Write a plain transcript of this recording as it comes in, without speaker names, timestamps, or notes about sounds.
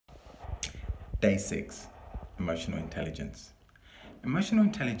Day 6, Emotional Intelligence. Emotional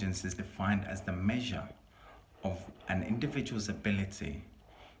intelligence is defined as the measure of an individual's ability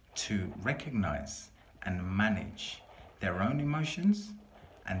to recognize and manage their own emotions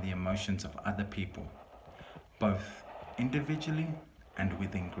and the emotions of other people, both individually and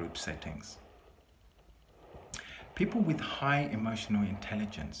within group settings. People with high emotional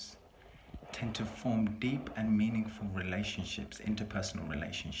intelligence tend to form deep and meaningful relationships, interpersonal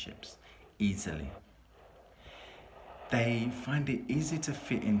relationships, easily. They find it easy to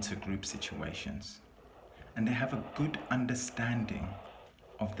fit into group situations, and they have a good understanding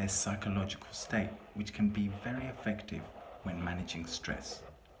of their psychological state, which can be very effective when managing stress.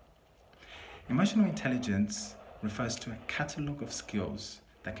 Emotional intelligence refers to a catalogue of skills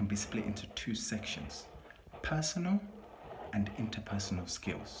that can be split into two sections: personal and interpersonal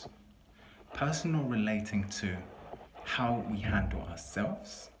skills. Personal relating to how we handle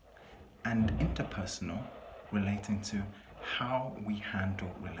ourselves, and interpersonal relating to how we handle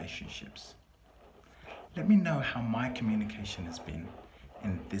relationships. Let me know how my communication has been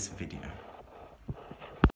in this video.